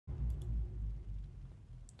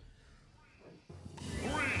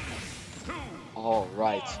All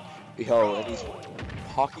right. Yo, and he's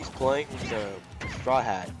Hockey's playing with the straw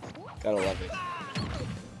hat. Gotta love it.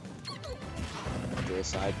 To the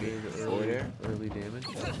side B early damage.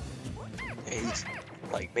 And he's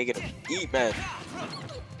like making him eat, man.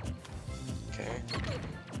 Okay.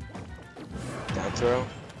 Down throw.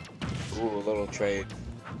 Ooh, a little trade.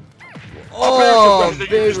 Oh,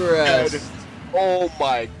 big rest. Oh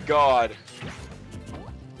my god.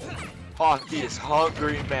 Hockey is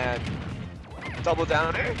hungry, man. Double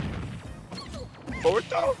down there. Forward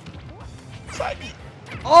throw. Side B.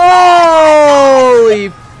 Holy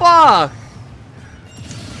fuck!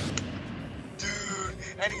 Dude,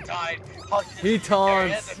 and he died. He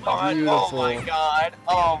taunts. Beautiful. Oh my god.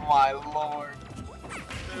 Oh my lord.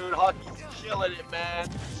 Dude, Hockey's killing it, man.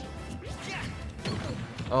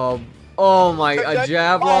 Oh my, a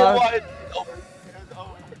jab lock.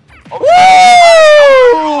 Oh, Woo!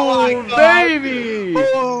 oh baby!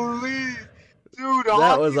 Holy. Dude,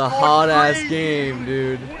 that was a hot ass game,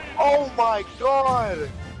 dude. Oh my god.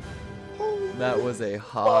 That was a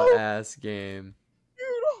hot ass game. Dude,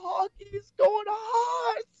 Hockey is going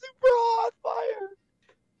hot. Super hot fire.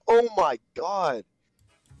 Oh my god.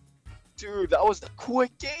 Dude, that was a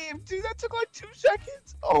quick game. Dude, that took like 2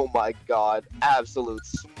 seconds. Oh my god. Absolute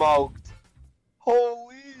smoked.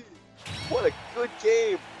 Holy. What a good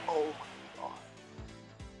game. Oh my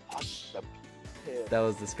god. That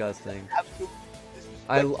was disgusting. Absolute.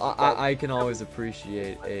 I can always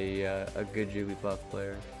appreciate a good Jigglypuff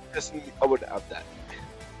player. I would have that.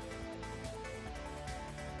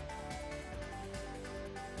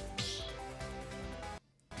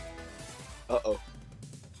 Uh-oh.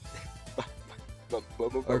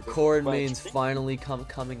 Our Corrin mains finally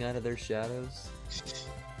coming out of their shadows.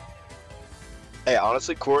 Hey,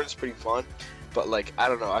 honestly, Corrin's pretty fun, but like I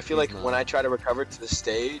don't know. I feel like when I try to recover to the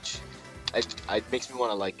stage, it makes me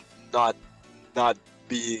want to like not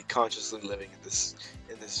be consciously living in this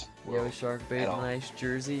Yo, Sharkbait, nice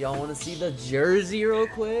jersey. Y'all want to see the jersey real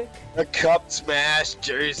quick? A cup smash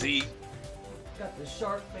jersey. Got the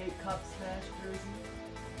Sharkbait cup smash jersey.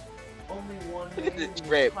 Only one. Look at the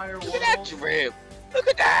drip. Look at that drip. Look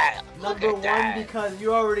at that. Number one because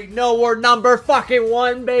you already know we're number fucking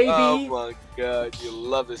one, baby. Oh my god, you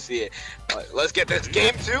love to see it. Alright, let's get this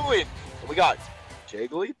game to it. We got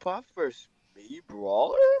Jigglypuff versus me,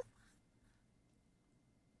 Brawler.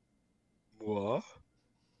 What?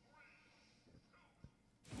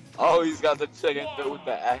 Oh, he's got the chicken with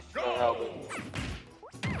the astronaut helmet.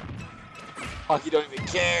 Hockey don't even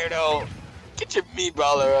care though. Get your meat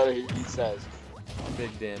Brawler out of here, he says.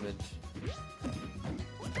 Big damage.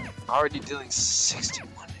 Already dealing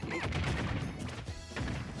 61.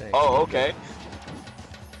 Oh, okay.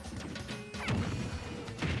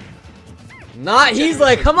 Not, he's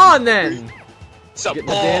like, come on then! Some getting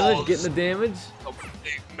the damage. Some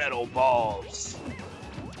big metal balls.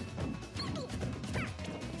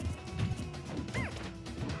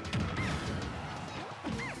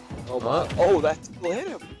 Oh my. Oh, that still hit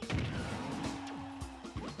him.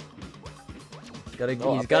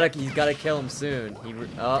 He's gotta kill him soon.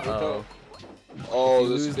 Uh-oh. Oh, you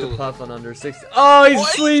lose the feeling... puff on under 60. Oh, he's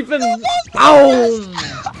sleeping! Boom!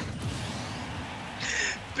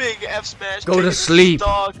 Big F smash. Go to sleep.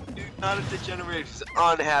 Dog. Dude, not a Degenerate. He's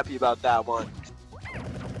unhappy about that one.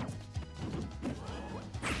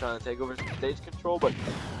 Trying to take over some stage control, but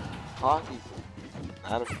Hockey,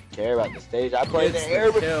 I don't care about the stage. I play in the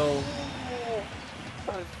air, but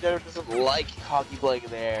Degenerate doesn't like Hockey playing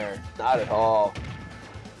in the air. Not at all.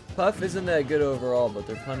 Puff isn't that good overall, but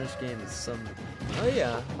their punish game is some. Oh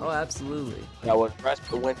yeah, oh absolutely. Yeah, when Puff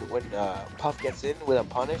gets in with a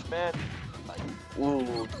punish, man, like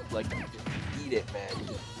ooh, like just eat it, man.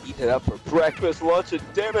 Just eat it up for breakfast, lunch, and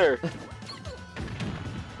dinner.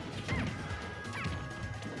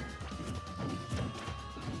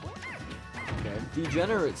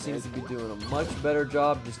 Degenerate seems to be doing a much better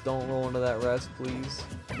job. Just don't roll into that rest, please,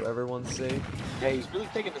 for everyone's sake. Yeah, he's really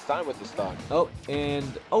taking his time with this stock. Oh, and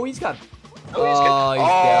he's got. Oh, he's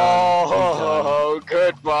down. Oh,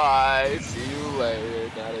 goodbye. See you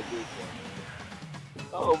later. Not a good one.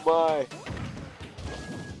 Oh my.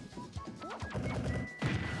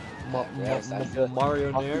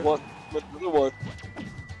 Mario Nair. Another one.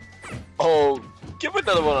 Oh, give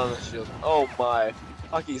another one on the shield. Oh my.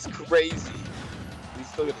 Hockey's crazy. He's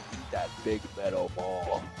still gonna eat that big metal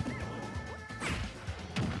ball.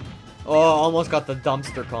 Oh, almost got the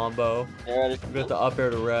dumpster combo. Yeah, got the up air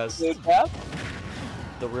to rest.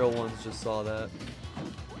 The real ones just saw that.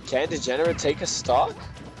 Can Degenerate take a stock?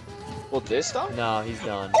 Well, this stock? No, he's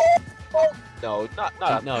done. No,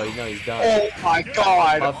 not. No, he's done. Oh my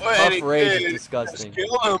god! Puff rage is disgusting. Just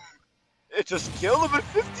kill him. It just killed him at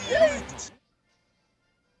 58!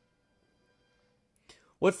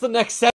 What's the next set?